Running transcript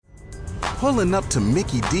Pulling up to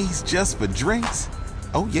Mickey D's just for drinks?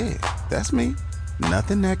 Oh yeah, that's me.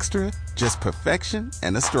 Nothing extra, just perfection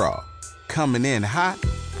and a straw. Coming in hot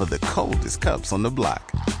for the coldest cups on the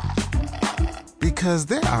block. Because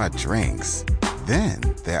there are drinks. Then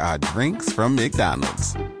there are drinks from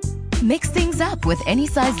McDonald's. Mix things up with any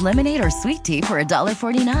size lemonade or sweet tea for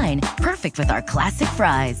 $1.49. Perfect with our classic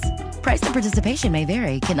fries. Price and participation may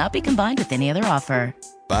vary. Cannot be combined with any other offer.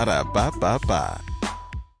 Ba-da-ba-ba-ba.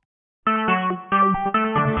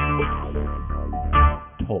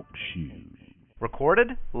 Talk shoes. Recorded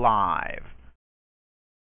live.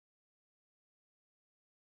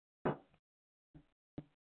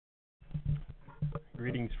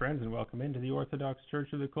 Greetings, friends, and welcome into the Orthodox Church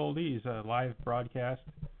of the Coldies, a live broadcast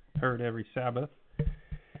heard every Sabbath.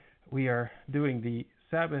 We are doing the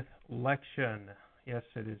Sabbath lection. Yes,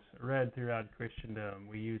 it is read throughout Christendom.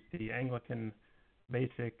 We use the Anglican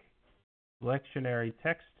basic lectionary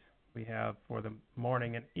text we have for the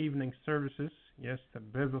morning and evening services. Yes, the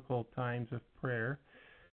biblical times of prayer.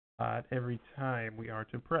 At every time we are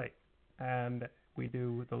to pray. And we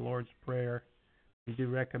do the Lord's Prayer. We do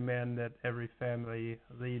recommend that every family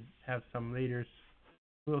have some leaders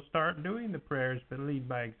who will start doing the prayers, but lead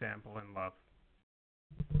by example and love.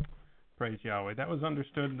 Praise Yahweh. That was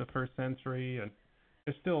understood in the first century, and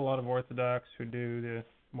there's still a lot of Orthodox who do the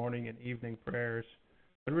morning and evening prayers.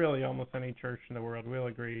 But really, almost any church in the world will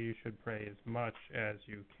agree you should pray as much as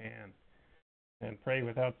you can. And pray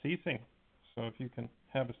without ceasing. So if you can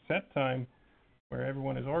have a set time where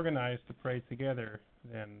everyone is organized to pray together,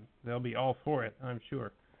 then they'll be all for it, I'm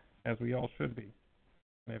sure, as we all should be.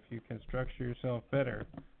 And if you can structure yourself better,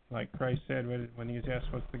 like Christ said when he was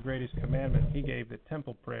asked what's the greatest commandment, he gave the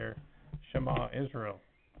temple prayer, Shema Israel.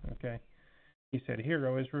 Okay? He said, "Hear,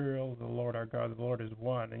 O Israel, the Lord our God, the Lord is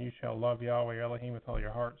one, and you shall love Yahweh your Elohim with all your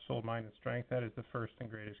heart, soul, mind, and strength." That is the first and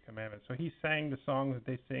greatest commandment. So he sang the song that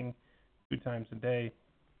they sing 2 times a day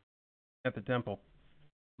at the temple,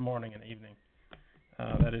 morning and evening.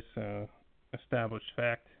 That is established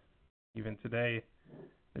fact. Even today,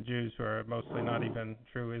 the Jews, who are mostly not even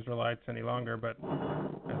true Israelites any longer, but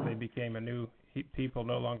as they became a new people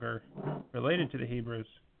no longer related to the Hebrews,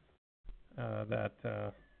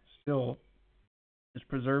 that still is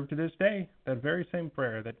preserved to this day, that very same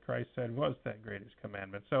prayer that Christ said was that greatest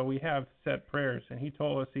commandment. So we have set prayers, and he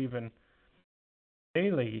told us even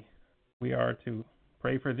daily we are to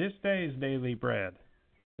pray for this day's daily bread.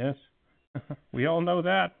 Yes, we all know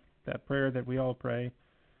that prayer that we all pray.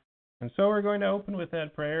 And so we're going to open with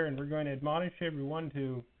that prayer, and we're going to admonish everyone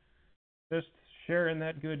to just share in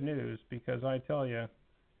that good news, because I tell you,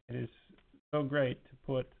 it is so great to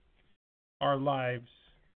put our lives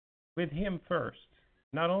with him first,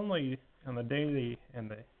 not only on the daily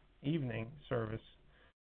and the evening service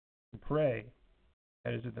to pray,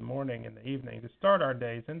 that is in the morning and the evening, to start our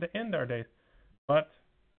days and to end our days, but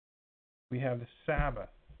we have the Sabbath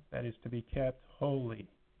that is to be kept holy,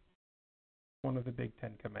 one of the big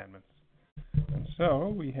 10 commandments. And so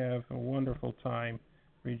we have a wonderful time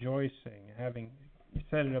rejoicing, having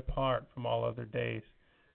set it apart from all other days,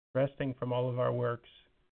 resting from all of our works,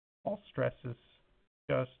 all stresses,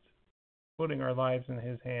 just putting our lives in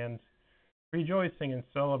his hands, rejoicing and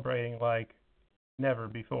celebrating like never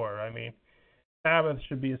before. I mean, Sabbath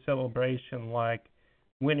should be a celebration like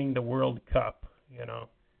winning the World Cup, you know.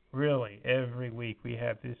 Really, every week we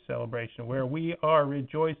have this celebration where we are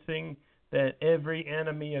rejoicing that every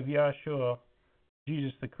enemy of Yahshua,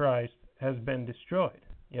 Jesus the Christ, has been destroyed.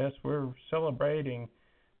 Yes, we're celebrating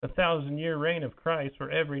the 1,000-year reign of Christ, where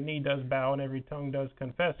every knee does bow and every tongue does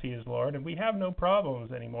confess he is Lord, and we have no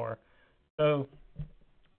problems anymore. So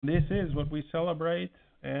this is what we celebrate,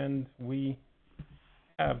 and we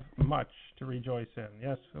have much to rejoice in.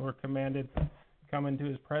 Yes, we're commanded come into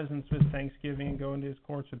his presence with thanksgiving and go into his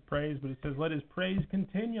courts with praise. But it says, let his praise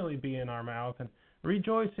continually be in our mouth, and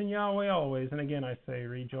rejoice in Yahweh always. And again, I say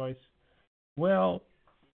rejoice. Well,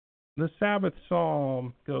 the Sabbath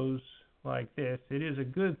psalm goes like this: it is a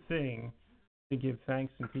good thing to give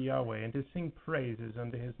thanks unto Yahweh and to sing praises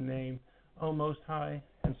unto his name, O Most High.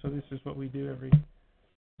 And so this is what we do every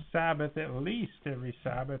Sabbath, at least every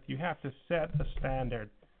Sabbath. You have to set a standard.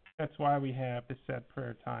 That's why we have the set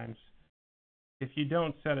prayer times. If you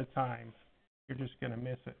don't set a time, you're just going to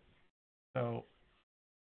miss it. So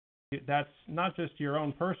that's not just your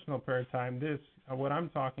own personal prayer time. What I'm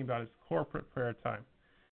talking about is corporate prayer time.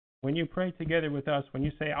 When you pray together with us, when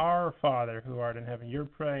you say, Our Father who art in heaven, you're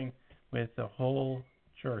praying with the whole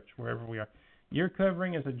church, wherever we are. You're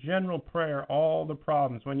covering as a general prayer all the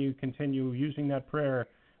problems. When you continue using that prayer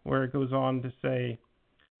where it goes on to say,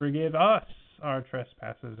 forgive us our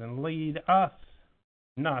trespasses and lead us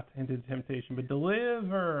not into temptation, but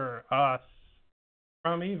deliver us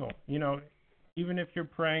from evil. Even if you're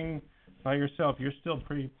praying by yourself, you're still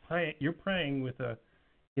you're praying with a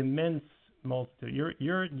immense multitude.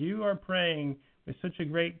 You are praying with such a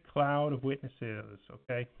great cloud of witnesses.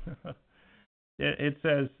 Okay, it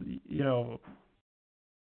says,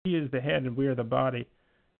 He is the head and we are the body,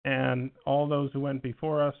 and all those who went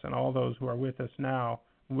before us and all those who are with us now,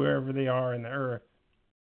 wherever they are in the earth,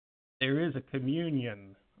 there is a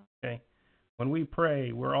communion. Okay, when we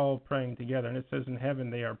pray, we're all praying together, and it says in heaven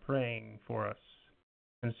they are praying for us,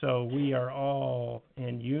 and so we are all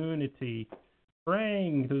in unity,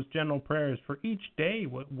 praying those general prayers for each day.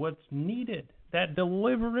 What's needed, that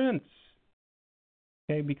deliverance.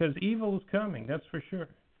 Okay, because evil is coming, that's for sure.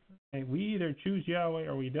 Okay, we either choose Yahweh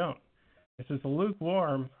or we don't. It says the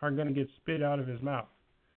lukewarm are going to get spit out of his mouth.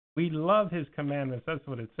 We love his commandments. That's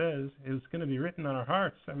what it says. It's going to be written on our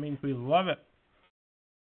hearts. That means we love it.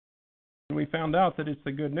 And we found out that it's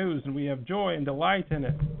the good news, and we have joy and delight in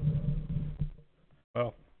it.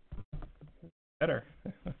 Well, better.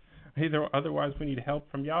 Otherwise, we need help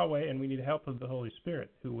from Yahweh, and we need help of the Holy Spirit,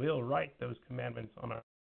 who will write those commandments on our.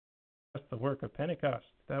 That's the work of Pentecost.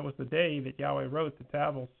 That was the day that Yahweh wrote the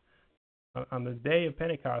tablets. On the day of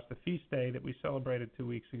Pentecost, the feast day that we celebrated 2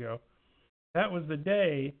 weeks ago, that was the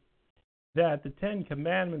day that the 10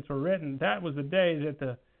 Commandments were written. That was the day that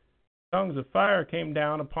the tongues of fire came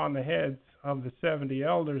down upon the heads of the 70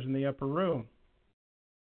 elders in the upper room.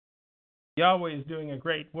 Yahweh is doing a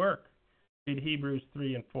great work. Read Hebrews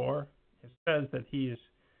 3 and 4. It says that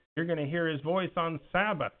you're going to hear his voice on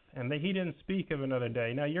Sabbath, and that he didn't speak of another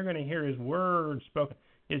day. Now you're going to hear his word spoken.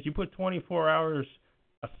 As you put 24 hours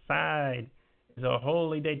aside is a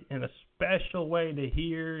holy day in a special way to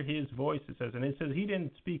hear his voice, it says. And it says he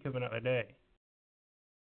didn't speak of another day.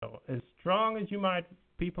 So as strong as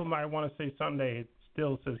people might want to say Sunday, it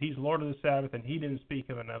still says he's Lord of the Sabbath and he didn't speak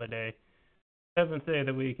of another day. Seventh day of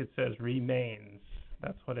the week, it says remains.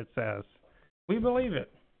 That's what it says. We believe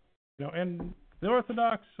it. And the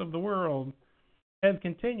Orthodox of the world have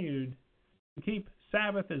continued to keep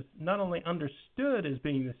Sabbath as not only understood as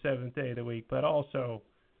being the seventh day of the week, but also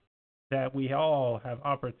that we all have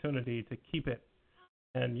opportunity to keep it.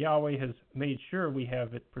 And Yahweh has made sure we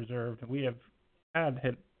have it preserved. We have had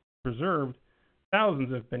it preserved.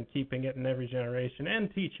 Thousands have been keeping it in every generation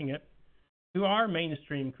and teaching it to our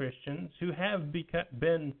mainstream Christians who have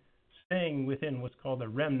been staying within what's called a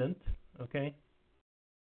remnant. Okay?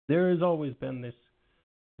 There has always been this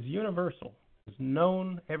universal. It's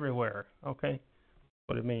known everywhere. Okay?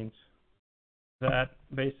 What it means. That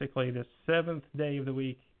basically the seventh day of the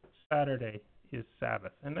week, Saturday, is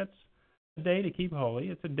Sabbath. And that's a day to keep holy.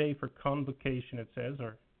 It's a day for convocation, it says,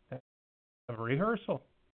 or to have a rehearsal.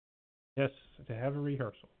 Yes, to have a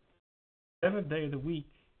rehearsal. Seventh day of the week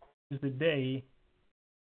is the day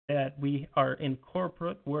that we are in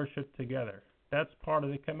corporate worship together. That's part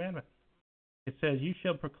of the commandment. It says, you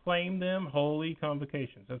shall proclaim them holy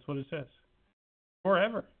convocations. That's what it says.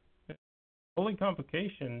 Forever. Holy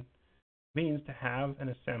convocation means to have an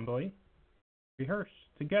assembly, rehearse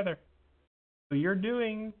together. So you're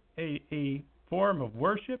doing a form of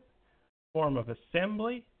worship, form of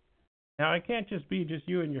assembly. Now, it can't just be just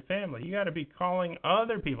you and your family. You got to be calling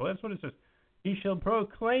other people. That's what it says. You shall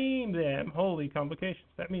proclaim them holy convocations.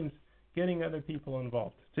 That means getting other people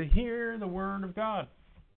involved to hear the word of God.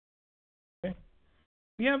 Okay?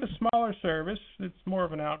 We have a smaller service. It's more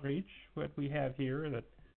of an outreach, what we have here, that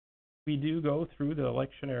we do go through the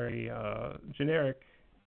lectionary, generic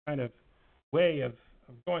kind of way of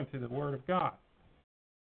going through the Word of God.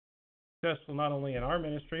 Successful not only in our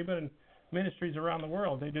ministry, but in ministries around the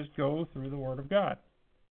world. They just go through the Word of God.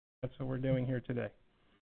 That's what we're doing here today.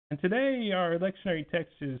 And today our lectionary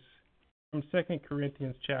text is from 2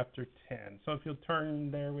 Corinthians chapter 10. So if you'll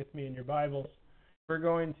turn there with me in your Bibles, we're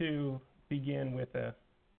going to begin with a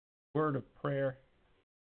word of prayer.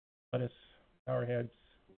 Let us bow our heads.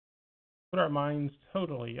 Put our minds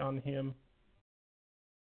totally on him,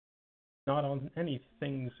 not on any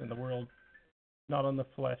things in the world, not on the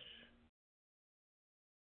flesh,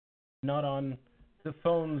 not on the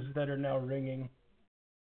phones that are now ringing,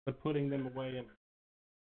 but putting them away and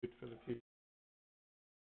for the future.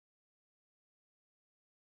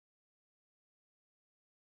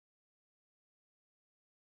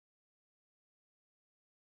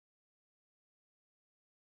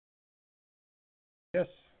 Yes.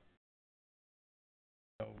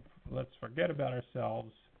 So let's forget about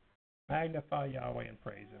ourselves, magnify Yahweh and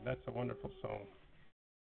praise him. That's a wonderful song.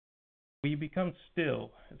 We become still.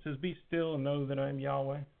 It says, be still and know that I am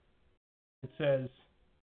Yahweh. It says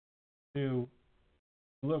to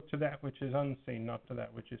Look to that which is unseen, not to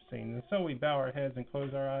that which is seen. And so we bow our heads and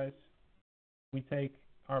close our eyes. We take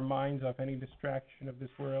our minds off any distraction of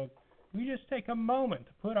this world. We just take a moment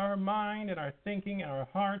to put our mind and our thinking and our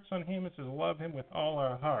hearts on Him and to love Him with all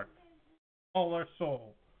our heart, all our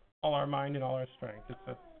soul, all our mind, and all our strength. It's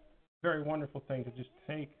a very wonderful thing to just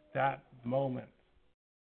take that moment,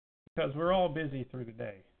 because we're all busy through the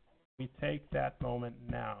day. We take that moment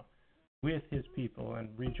now with His people and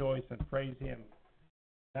rejoice and praise Him.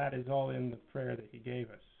 That is all in the prayer that He gave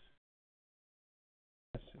us.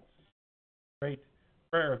 Yes, it's a great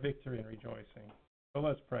prayer of victory and rejoicing. So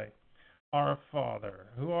let's pray. Our Father,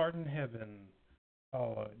 who art in heaven,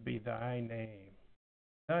 hallowed be thy name.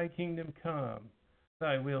 Thy kingdom come,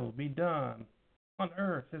 thy will be done, on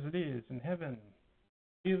earth as it is in heaven.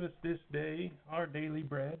 Give us this day our daily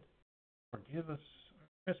bread. Forgive us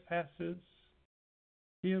our trespasses.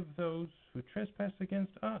 Forgive those who trespass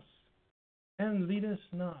against us. And lead us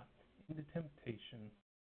not into temptation,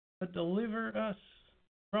 but deliver us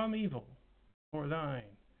from evil. For thine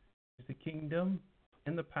is the kingdom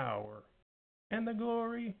and the power and the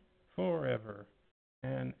glory forever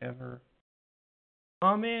and ever.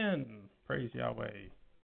 Amen. Praise Yahweh.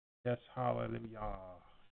 Yes, hallelujah.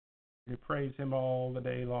 We praise Him all the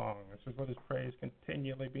day long. This is what His praise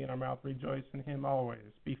continually be in our mouth. Rejoice in Him always.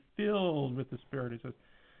 Be filled with the Spirit. He says,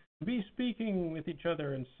 be speaking with each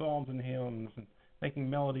other in psalms and hymns and making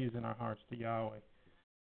melodies in our hearts to Yahweh.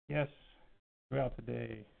 Yes, throughout the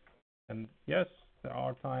day. And yes, there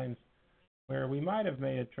are times where we might have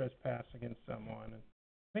made a trespass against someone, and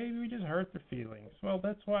maybe we just hurt their feelings. Well,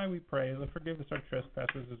 that's why we pray, Lord, forgive us our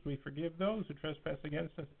trespasses as we forgive those who trespass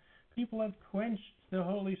against us. People have quenched the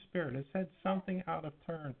Holy Spirit, have said something out of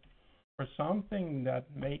turn, or something that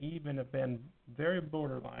may even have been very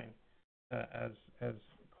borderline as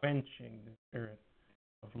quenching the spirit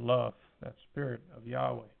of love, that spirit of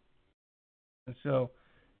Yahweh. And so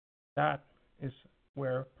that is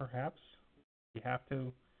where perhaps we have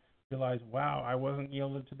to realize, wow, I wasn't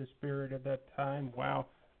yielded to the Spirit at that time. Wow,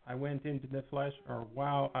 I went into the flesh. Or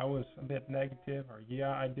wow, I was a bit negative. Or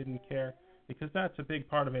yeah, I didn't care. Because that's a big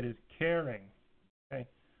part of it, is caring. Okay,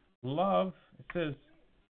 love. It says,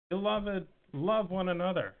 beloved, love one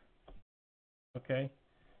another. Okay,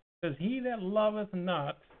 it says, he that loveth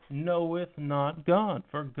not knoweth not God,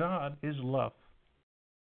 for God is love.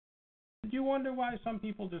 Did you wonder why some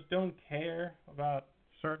people just don't care about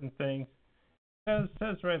certain things? It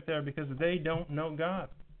says right there, because they don't know God.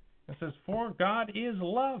 It says, for God is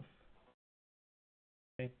love.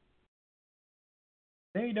 Okay.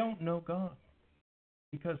 They don't know God.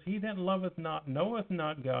 Because he that loveth not knoweth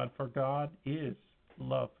not God, for God is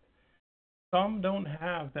love. Some don't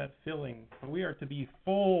have that filling. We are to be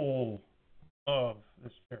full of the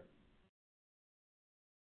Spirit.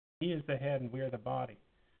 He is the head and we are the body.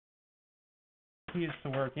 He is to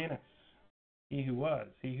work in us. He who was,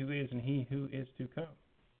 he who is, and he who is to come.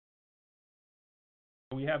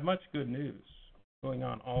 We have much good news going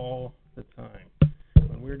on all the time.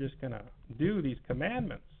 And we're just going to do these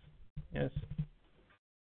commandments. Yes.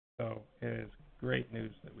 So it is great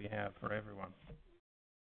news that we have for everyone.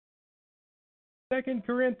 2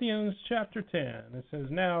 Corinthians chapter 10, it says,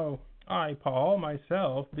 now I, Paul,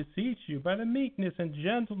 myself, beseech you by the meekness and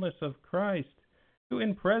gentleness of Christ, who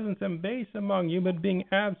in presence am base among you, but being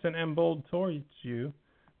absent am bold towards you.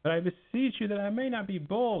 But I beseech you that I may not be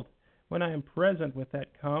bold when I am present with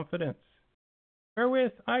that confidence,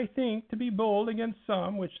 wherewith I think to be bold against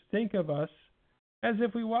some which think of us as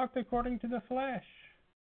if we walked according to the flesh.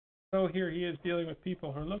 So here he is dealing with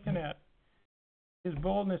people who are looking at his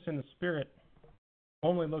boldness in the Spirit,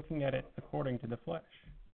 only looking at it according to the flesh.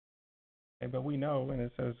 Okay, but we know, and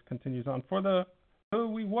it says, continues on, though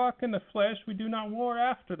we walk in the flesh, we do not war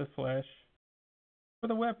after the flesh. For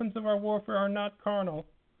the weapons of our warfare are not carnal,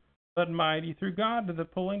 but mighty through God to the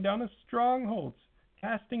pulling down of strongholds,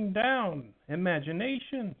 casting down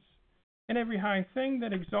imaginations, and every high thing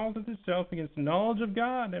that exalteth itself against the knowledge of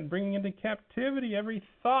God, and bringing into captivity every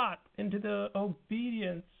thought into the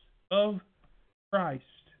obedience of Christ,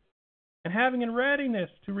 and having in readiness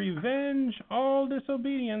to revenge all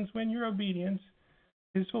disobedience when your obedience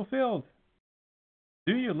is fulfilled.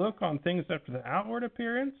 Do you look on things after the outward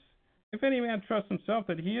appearance? If any man trust himself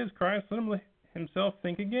that he is Christ, let him himself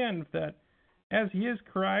think again, that as he is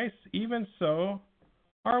Christ, even so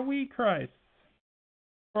are we Christ.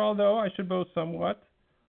 For although I should boast somewhat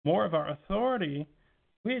more of our authority,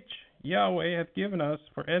 which Yahweh hath given us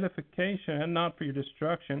for edification and not for your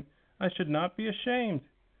destruction, I should not be ashamed,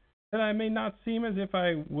 that I may not seem as if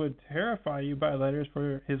I would terrify you by letters,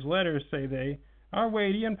 for his letters, say they, are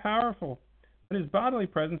weighty and powerful, but his bodily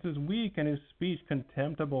presence is weak and his speech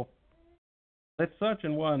contemptible. Let such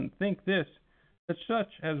an one think this, that such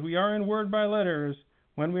as we are in word by letters,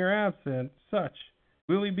 when we are absent, such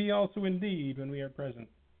will we be also indeed when we are present.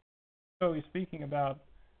 So he's speaking about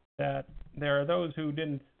that there are those who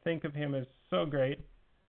didn't think of him as so great,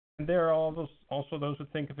 and there are also those who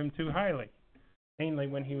think of him too highly. Mainly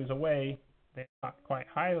when he was away, they thought quite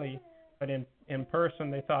highly, but in person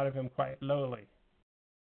they thought of him quite lowly.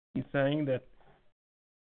 He's saying that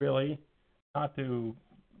really not to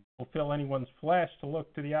fulfill anyone's flesh to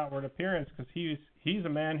look to the outward appearance, because he's a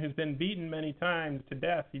man who's been beaten many times to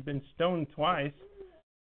death. He's been stoned twice.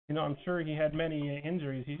 I'm sure he had many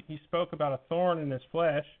injuries. He spoke about a thorn in his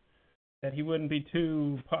flesh, that he wouldn't be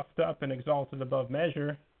too puffed up and exalted above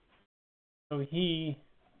measure. So you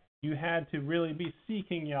had to really be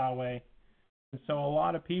seeking Yahweh. And so a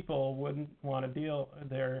lot of people wouldn't want to deal,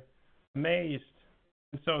 they're amazed.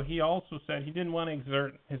 And so he also said he didn't want to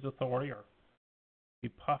exert his authority or be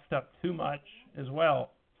puffed up too much as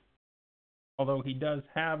well. Although he does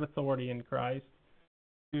have authority in Christ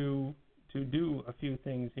to do a few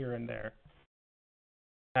things here and there.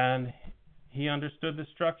 And he understood the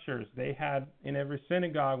structures. They had, in every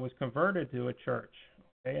synagogue was converted to a church.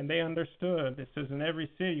 Okay? And they understood, it says in every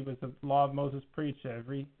city was the law of Moses preached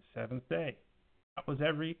every seventh day. That was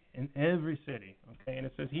in every city. Okay? And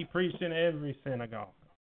it says he preached in every synagogue.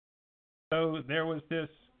 So there was this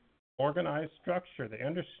organized structure. They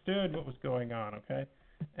understood what was going on. Okay?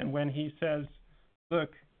 And when he says,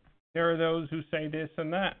 look, there are those who say this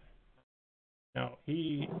and that. Now,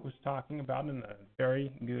 he was talking about in a very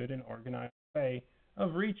good and organized way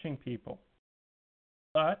of reaching people.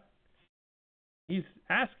 But he's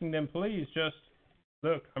asking them, please just,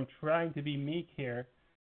 look, I'm trying to be meek here.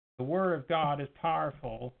 The Word of God is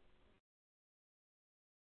powerful.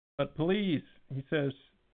 But please, he says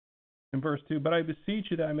in verse 2, but I beseech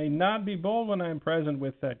you that I may not be bold when I am present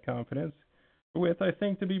with that confidence, wherewith I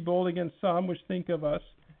think to be bold against some which think of us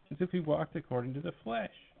as if we walked according to the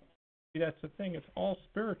flesh. See, that's the thing. It's all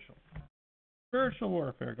spiritual. Spiritual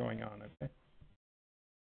warfare going on, okay?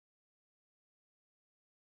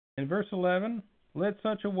 In verse 11, let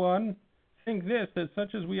such a one think this, that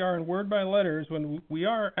such as we are in word by letters, when we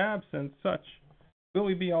are absent, such will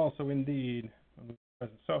we be also indeed.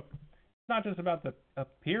 So it's not just about the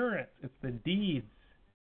appearance, it's the deeds.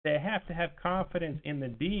 They have to have confidence in the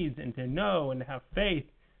deeds and to know and to have faith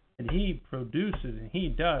that he produces and he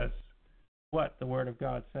does what the Word of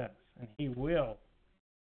God says. And he will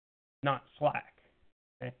not slack.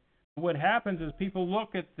 Okay? What happens is people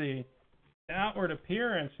look at the outward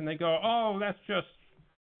appearance and they go, oh, that's just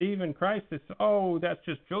even Christ. That's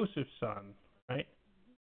just Joseph's son, right?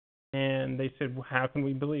 And they said, well, how can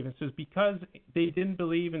we believe? It says because they didn't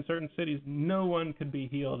believe in certain cities, no one could be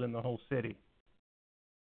healed in the whole city.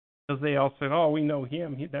 Because they all said, oh, we know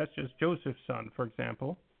him. That's just Joseph's son, for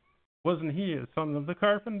example. Wasn't he a son of the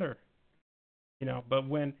carpenter? But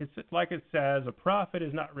when it's like it says, a prophet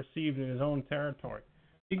is not received in his own territory.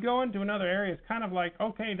 You go into another area, it's kind of like,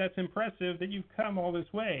 okay, that's impressive that you've come all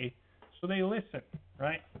this way. So they listen,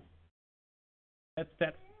 right?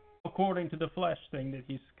 That's according to the flesh thing that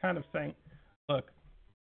he's kind of saying, look,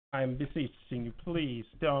 I'm beseeching you, please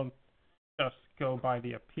don't just go by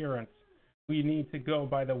the appearance. We need to go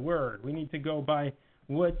by the word. We need to go by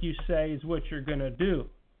what you say is what you're going to do.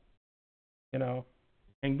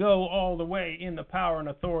 And go all the way in the power and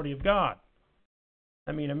authority of God.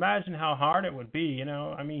 I mean, imagine how hard it would be,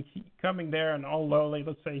 coming there and all lowly,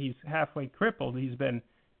 let's say he's halfway crippled, he's been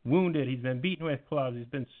wounded, he's been beaten with clubs, he's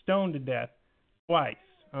been stoned to death twice,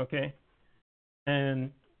 okay?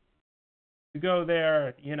 And to go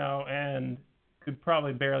there, and could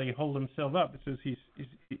probably barely hold himself up. It says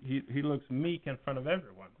he looks meek in front of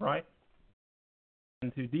everyone, right?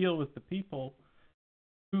 And to deal with the people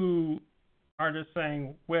who are just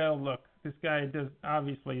saying, well, look, this guy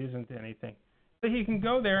obviously isn't anything. But he can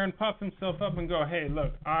go there and puff himself up and go, hey,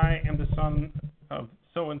 look, I am the son of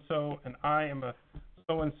so-and-so, and I am a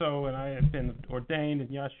so-and-so, and I have been ordained, and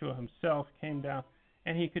Yahshua himself came down,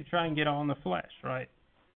 and he could try and get all in the flesh, right?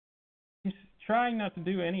 He's trying not to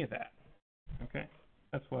do any of that, okay?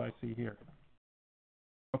 That's what I see here.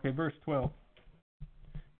 Okay, verse 12.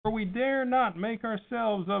 For we dare not make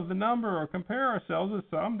ourselves of the number or compare ourselves with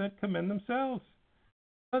some that commend themselves.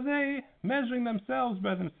 But they, measuring themselves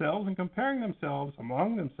by themselves and comparing themselves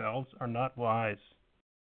among themselves, are not wise.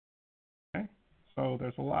 Okay? So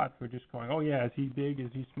there's a lot who are just going, oh yeah, is he big, is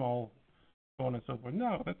he small, so on and so forth.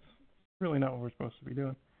 No, that's really not what we're supposed to be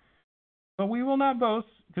doing. But we will not boast,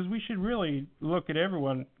 because we should really look at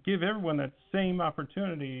everyone, give everyone that same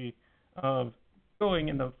opportunity of going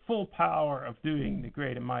in the full power of doing the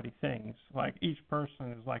great and mighty things. Like each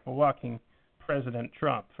person is like a walking President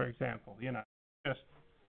Trump, for example, just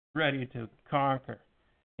ready to conquer,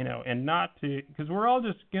 and not to, because we're all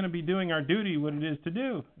just going to be doing our duty, what it is to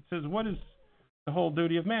do. It says, what is the whole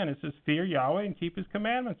duty of man? It says, fear Yahweh and keep his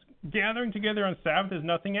commandments. Gathering together on Sabbath is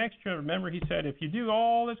nothing extra. Remember, he said, if you do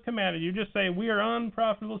all that's commanded, you just say, we are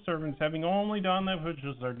unprofitable servants, having only done that which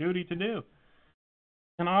is our duty to do.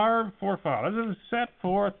 And our forefathers have set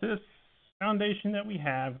forth this foundation that we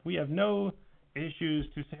have. We have no issues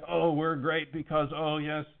to say, oh, we're great because, oh,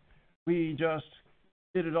 yes, we just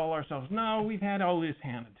did it all ourselves. No, we've had all this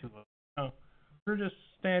handed to us. No, we're just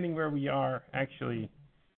standing where we are, actually.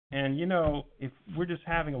 And, if we're just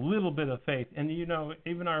having a little bit of faith, and,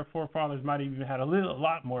 even our forefathers might have even had a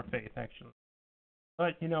lot more faith, actually.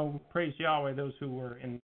 But, praise Yahweh, those who were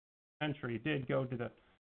in the century did go to the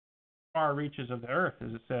far reaches of the earth,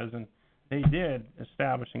 as it says, and they did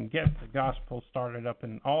establish and get the gospel started up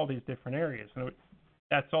in all these different areas. And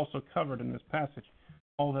that's also covered in this passage.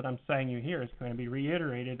 All that I'm saying you here is going to be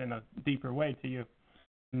reiterated in a deeper way to you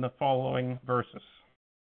in the following verses.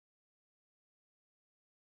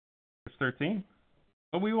 Verse 13.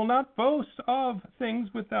 But we will not boast of things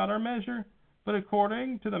without our measure, but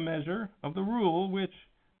according to the measure of the rule which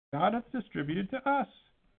God hath distributed to us.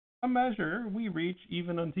 A measure we reach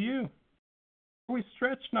even unto you. For we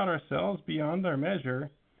stretch not ourselves beyond our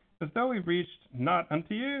measure, as though we reached not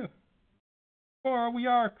unto you. For we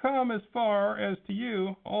are come as far as to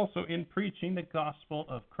you also in preaching the gospel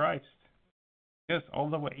of Christ. Yes, all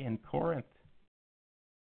the way in Corinth.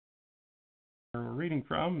 Where we're reading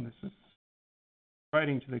from, this is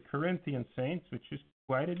writing to the Corinthian saints, which is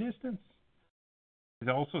quite a distance. It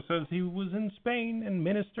also says he was in Spain and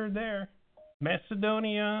ministered there.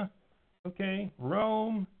 Macedonia,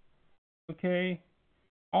 Rome,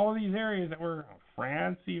 all of these areas that were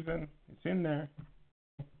France even, it's in there.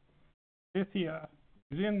 Scythia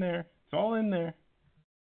is in there. It's all in there.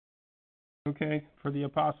 For the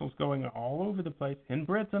apostles going all over the place. In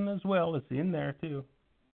Britain as well, it's in there too.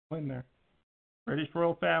 In there. British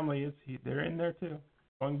royal family, they're in there too.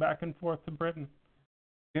 Going back and forth to Britain.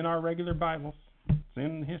 In our regular Bibles. It's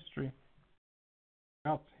in history.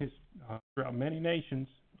 Throughout many nations.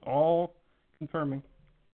 All confirming.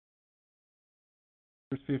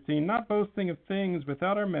 Verse 15, not boasting of things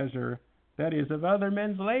without our measure, that is, of other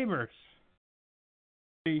men's labors.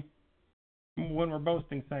 See, when we're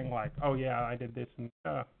boasting, saying like, oh yeah, I did this, and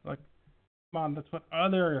come on, that's what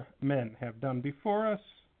other men have done before us.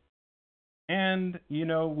 And,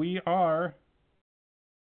 we are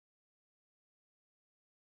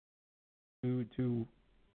to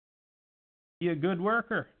be a good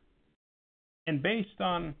worker. And based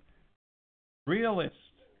on realist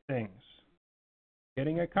things,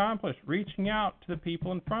 getting accomplished, reaching out to the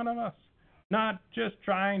people in front of us. Not just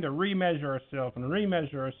trying to remeasure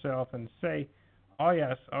ourselves and say, oh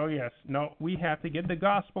yes. No, we have to get the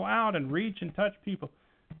gospel out and reach and touch people.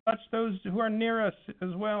 Touch those who are near us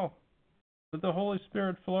as well. Let the Holy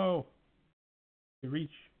Spirit flow to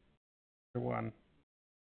reach everyone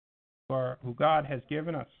who God has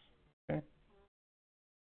given us. Okay?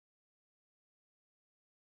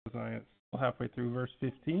 I'm halfway through verse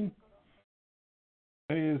 15.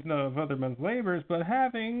 It is not of other men's labors, but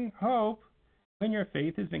having hope, when your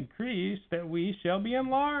faith is increased, that we shall be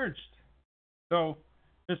enlarged. So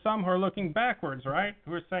there's some who are looking backwards, right?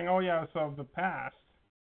 Who are saying, oh yeah, it's of the past.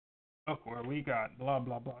 Look where we got blah,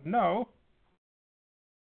 blah, blah. No.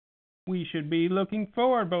 We should be looking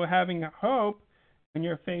forward, but having hope, when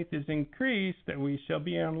your faith is increased, that we shall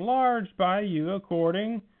be enlarged by you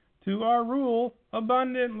according to our rule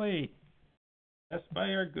abundantly. That's by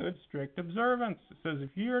our good, strict observance. It says,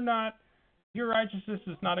 if your righteousness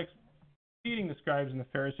is not exceeding the scribes and the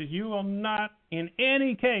Pharisees, you will not in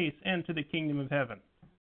any case enter the kingdom of heaven.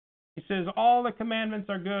 He says, all the commandments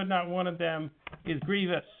are good, not one of them is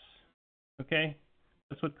grievous. Okay?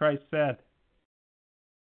 That's what Christ said.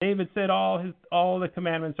 David said all the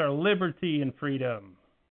commandments are liberty and freedom,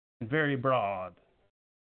 and very broad.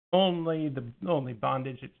 Only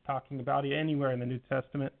bondage it's talking about anywhere in the New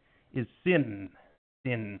Testament is sin.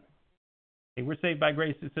 Sin. Okay, we're saved by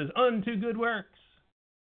grace. It says, unto good works.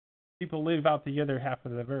 People leave out the other half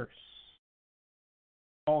of the verse.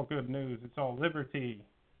 All good news. It's all liberty.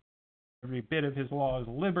 Every bit of his law is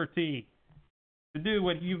liberty. To do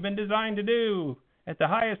what you've been designed to do at the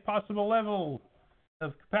highest possible level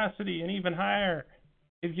of capacity and even higher.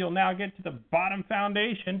 If you'll now get to the bottom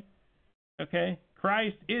foundation, okay,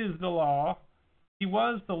 Christ is the law. He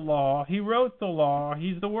was the law. He wrote the law.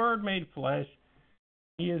 He's the Word made flesh.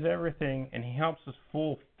 He is everything, and he helps us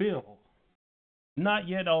fulfill not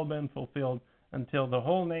yet all been fulfilled until the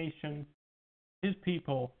whole nation, his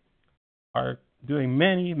people, are doing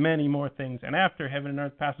many, many more things. And after heaven and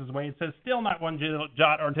earth passes away, it says, still not one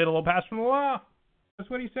jot or tittle will pass from the law. That's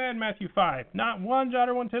what he said in Matthew 5. Not one jot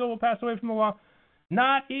or one tittle will pass away from the law.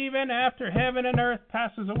 Not even after heaven and earth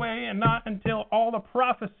passes away, and not until all the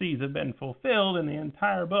prophecies have been fulfilled in the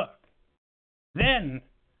entire book. Then,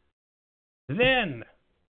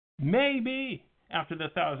 maybe after the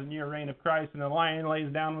 1,000-year reign of Christ and the lion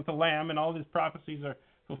lays down with the lamb and all these prophecies are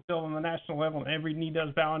fulfilled on the national level and every knee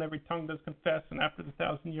does bow and every tongue does confess, and after the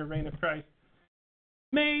 1,000-year reign of Christ,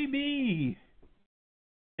 maybe.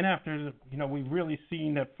 And after, we've really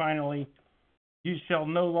seen that finally you shall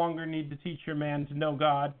no longer need to teach your man to know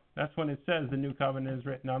God. That's when it says the new covenant is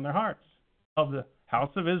written on their hearts of the house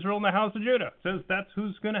of Israel and the house of Judah. It says that's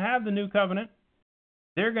who's going to have the new covenant.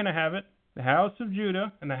 They're going to have it. The house of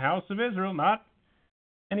Judah and the house of Israel, not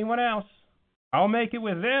anyone else. I'll make it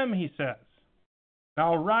with them, he says.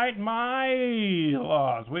 I'll write my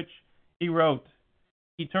laws, which he wrote,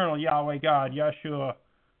 eternal Yahweh God, Yeshua,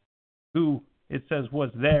 who it says was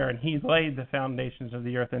there, and he laid the foundations of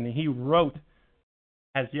the earth, and he wrote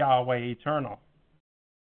as Yahweh eternal.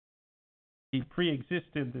 He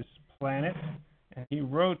pre-existed this planet, and he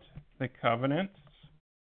wrote the covenants.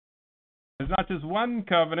 There's not just one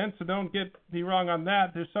covenant, so don't get me wrong on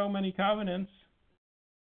that. There's so many covenants,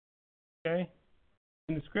 okay,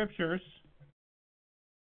 in the scriptures.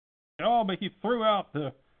 But he threw out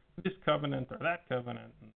this covenant or that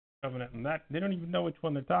covenant and that. They don't even know which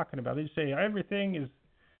one they're talking about. They say everything in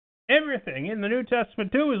the New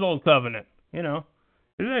Testament too is Old Covenant.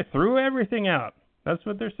 They threw everything out. That's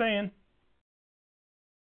what they're saying.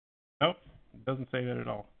 Nope, it doesn't say that at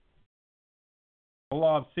all. The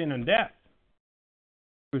law of sin and death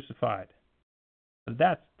crucified. But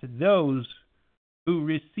that's to those who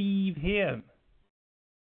receive him.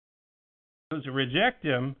 Those who reject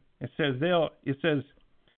him, it says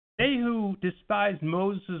they who despised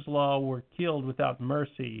Moses' law were killed without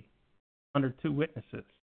mercy under 2 witnesses.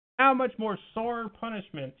 How much more sore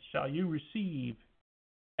punishment shall you receive,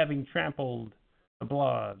 having trampled the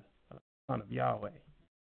blood of the Son of Yahweh?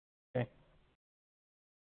 Okay.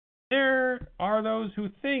 There are those who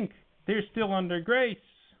think they're still under grace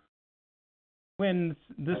when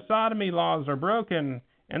the sodomy laws are broken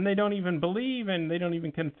and they don't even believe and they don't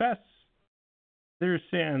even confess their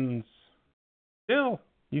sins. Still,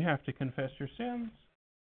 you have to confess your sins.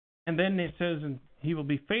 And then it says, and he will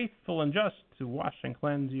be faithful and just to wash and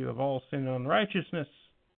cleanse you of all sin and unrighteousness.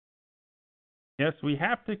 Yes, we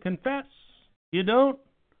have to confess. You don't?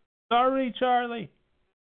 Sorry, Charlie.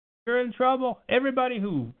 You're in trouble. Everybody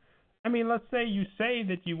let's say you say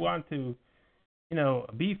that you want to,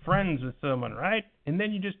 be friends with someone, right? And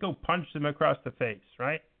then you just go punch them across the face,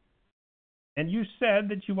 right? And you said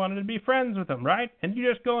that you wanted to be friends with them, right? And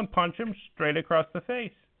you just go and punch them straight across the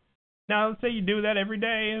face. Now, let's say you do that every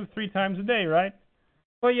day, 3 times a day, right?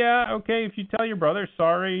 Well, yeah, okay, if you tell your brother,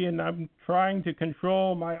 sorry, and I'm trying to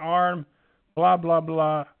control my arm, blah, blah,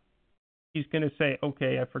 blah, he's going to say,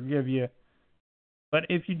 okay, I forgive you. But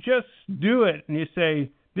if you just do it and you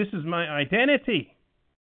say, this is my identity,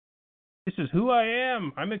 this is who I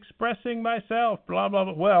am, I'm expressing myself, blah, blah,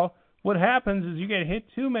 blah. Well, what happens is you get hit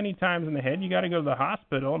too many times in the head, you got to go to the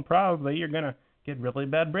hospital, and probably you're going to get really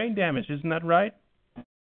bad brain damage. Isn't that right?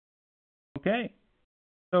 Okay.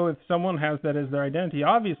 So if someone has that as their identity,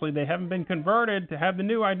 obviously they haven't been converted to have the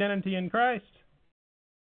new identity in Christ.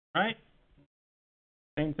 Right?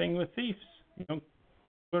 Same thing with thieves. You don't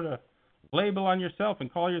put a label on yourself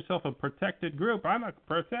and call yourself a protected group. I'm a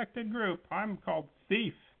protected group. I'm called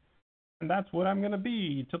thief. And that's what I'm going to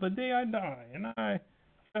be till the day I die. And I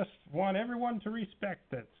just want everyone to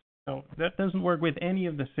respect it. No, that doesn't work with any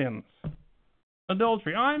of the sins.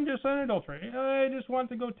 Adultery. I'm just an adulterer. I just want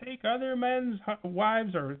to go take other men's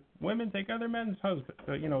wives, or women take other men's husbands,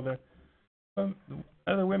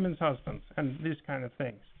 other women's husbands, and these kind of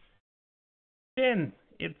things. Sin.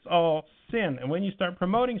 It's all sin. And when you start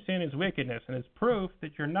promoting sin, it's wickedness, and it's proof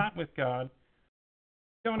that you're not with God,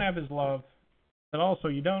 you don't have his love, and also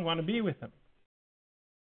you don't want to be with him.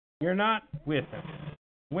 You're not with him.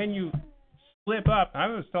 When you slip up, I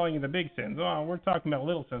was telling you the big sins. Oh, we're talking about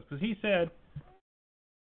little sins, because he said,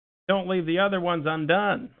 don't leave the other ones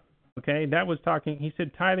undone. Okay, that was talking, he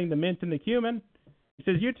said tithing the mint and the cumin. He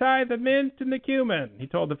says, you tithe the mint and the cumin, he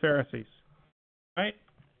told the Pharisees. Right?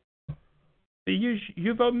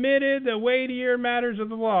 You've omitted the weightier matters of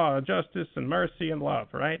the law, justice and mercy and love,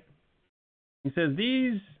 right? He says,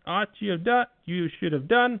 these you should have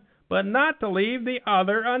done, but not to leave the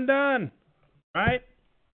other undone. Right?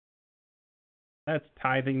 That's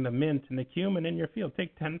tithing the mint and the cumin in your field.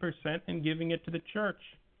 Take 10% and giving it to the church.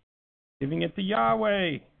 Giving it to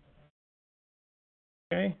Yahweh.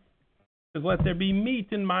 Okay? Says, let there be meat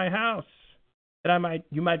in my house, that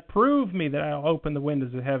you might prove me that I'll open the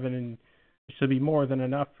windows of heaven and it shall be more than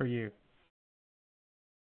enough for you.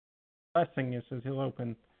 Blessing, it says, he'll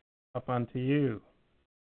open up unto you.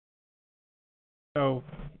 So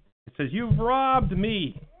it says, you've robbed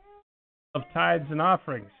me of tithes and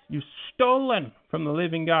offerings. You've stolen from the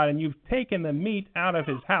living God, and you've taken the meat out of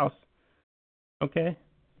his house. Okay?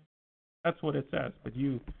 That's what it says. But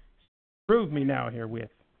you prove me now herewith,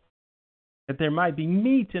 that there might be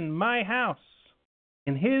meat in my house,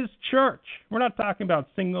 in his church. We're not talking about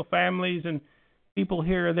single families and people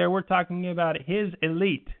here or there. We're talking about his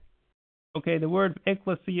elite. Okay, the word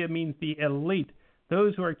ecclesia means the elite.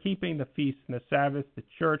 Those who are keeping the feast and the Sabbath, the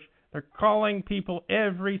church. They're calling people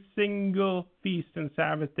every single feast and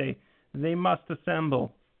Sabbath day. They must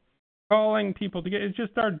assemble. Calling people together. It's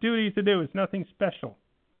just our duty to do. It's nothing special.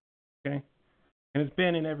 Okay? And it's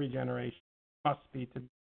been in every generation. It must be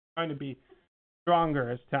trying to be stronger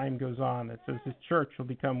as time goes on. It says his church will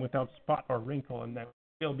become without spot or wrinkle, and that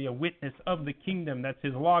he'll be a witness of the kingdom. That's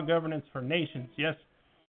his law governance for nations. Yes,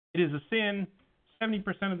 it is a sin. 70%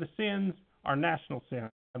 of the sins are national sins.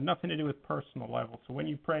 Have nothing to do with personal level. So when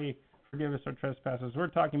you pray, forgive us our trespasses, we're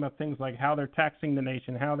talking about things like how they're taxing the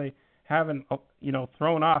nation, how they haven't,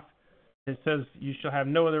 thrown off. It says, you shall have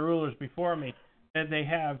no other rulers before me. That they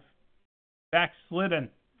have backslidden.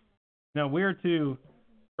 Now we're to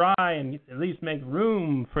try and at least make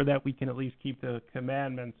room for that. We can at least keep the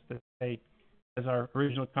commandments that they, as our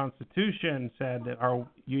original Constitution said, that our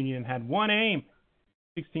union had one aim.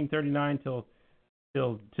 1639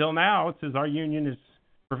 till now, it says our union is,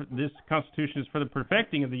 this Constitution is for the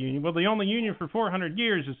perfecting of the union. Well, the only union for 400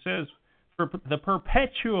 years, it says, for the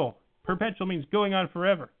perpetual. Perpetual means going on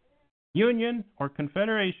forever. Union or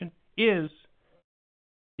confederation is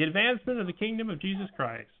the advancement of the kingdom of Jesus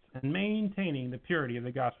Christ and maintaining the purity of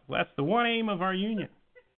the gospel. That's the one aim of our union.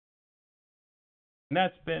 And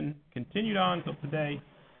that's been continued on till today.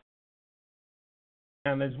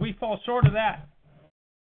 And as we fall short of that,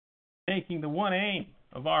 taking the one aim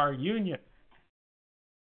of our union,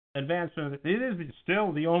 advancement of it is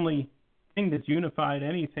still the only thing that's unified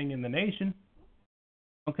anything in the nation.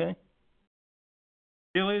 Okay?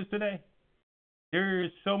 Still is today. There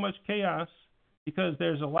is so much chaos because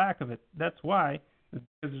there's a lack of it. That's why, because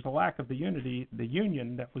there's a lack of the unity, the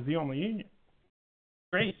union that was the only union.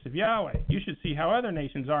 Grace of Yahweh. You should see how other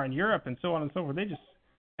nations are in Europe and so on and so forth. They just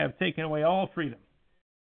have taken away all freedom.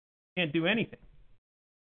 Can't do anything.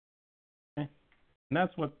 Okay? And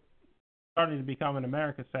that's what's starting to become in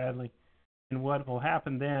America, sadly. And what will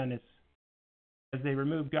happen then is, as they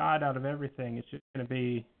remove God out of everything, it's just going to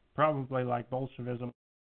be probably like Bolshevism.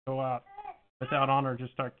 Go out without honor,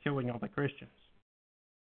 just start killing all the Christians.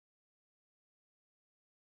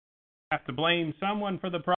 Have to blame someone for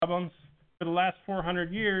the problems. For the last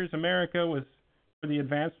 400 years, America was for the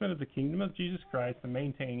advancement of the kingdom of Jesus Christ and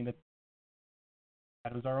maintaining that.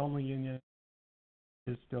 That was our only union.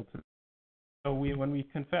 Is still to. So when we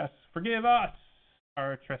confess, forgive us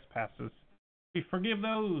our trespasses. We forgive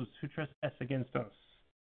those who trespass against us.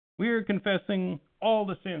 We are confessing all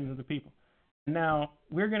the sins of the people. Now,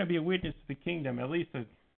 we're going to be a witness to the kingdom, at least a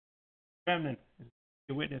remnant is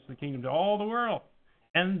a witness to the kingdom to all the world.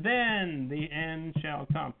 And then the end shall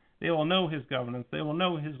come. They will know his governance. They will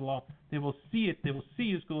know his law. They will see it. They will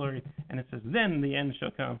see his glory. And it says, then the end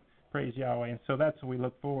shall come. Praise Yahweh. And so that's what we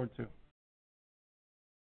look forward to.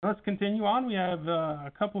 Let's continue on. We have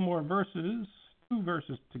a couple more verses, 2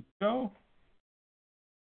 verses to go.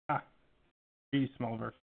 3 small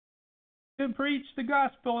verses. To preach the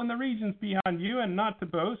gospel in the regions beyond you, and not to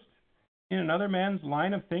boast in another man's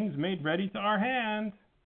line of things made ready to our hand.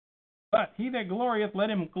 But he that glorieth, let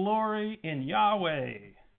him glory in Yahweh.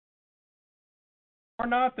 Or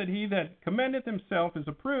not that he that commendeth himself is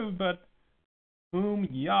approved, but whom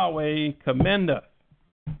Yahweh commendeth.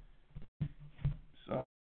 So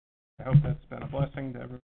I hope that's been a blessing to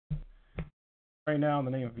everyone. Right now, in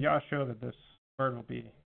the name of Yahshua, that this word will be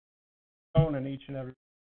sown in each and every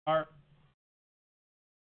heart.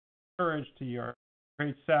 Courage to your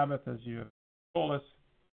great Sabbath, as you have told us.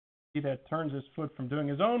 He that turns his foot from doing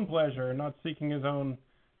his own pleasure and not seeking his own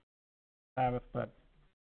Sabbath, but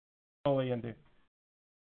fully into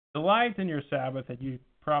delight in your Sabbath that you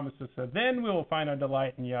promised us, that then we will find our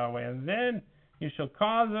delight in Yahweh, and then you shall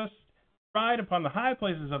cause us to ride upon the high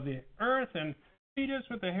places of the earth and feed us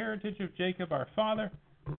with the heritage of Jacob our father,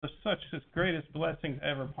 with such as greatest blessings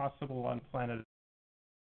ever possible on planet Earth.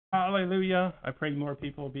 Hallelujah. I pray more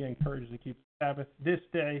people will be encouraged to keep Sabbath this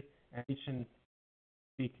day and each and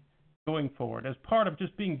week going forward as part of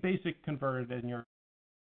just being basic converted in your.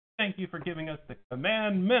 Thank you for giving us the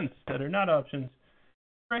commandments that are not options.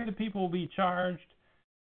 Pray the people will be charged.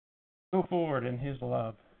 Go forward in His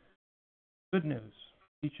love. Good news.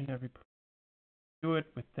 Each and every person. Do it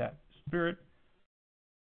with that spirit.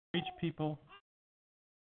 Reach people.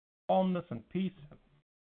 Calmness and peace and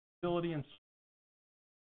stability and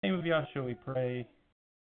in the name of Yahshua we pray.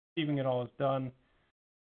 Receiving it all is done.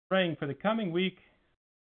 Praying for the coming week.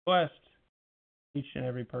 Blessed each and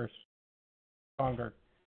every person. Stronger.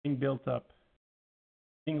 Being built up.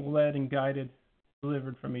 Being led and guided.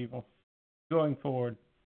 Delivered from evil. Going forward.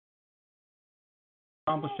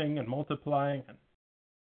 Accomplishing and multiplying and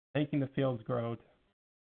making the fields grow. To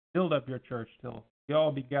build up your church till we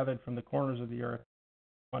all be gathered from the corners of the earth.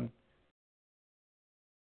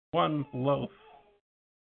 One loaf.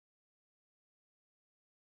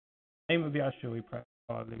 In the name of Yahshua we pray.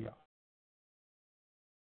 Hallelujah.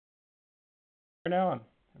 From now on,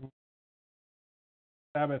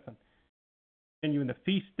 Sabbath and continue in the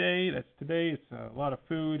feast day. That's today. It's a lot of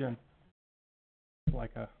food and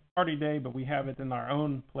like a party day, but we have it in our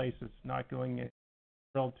own places, not going it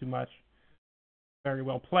too much. Very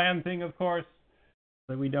well planned thing, of course,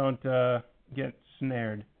 so that we don't get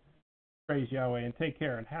snared. Praise Yahweh and take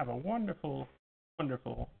care and have a wonderful,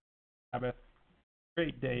 wonderful Sabbath.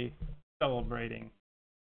 Great day celebrating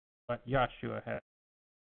what Yahshua has.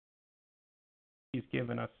 He's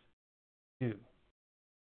given us to do.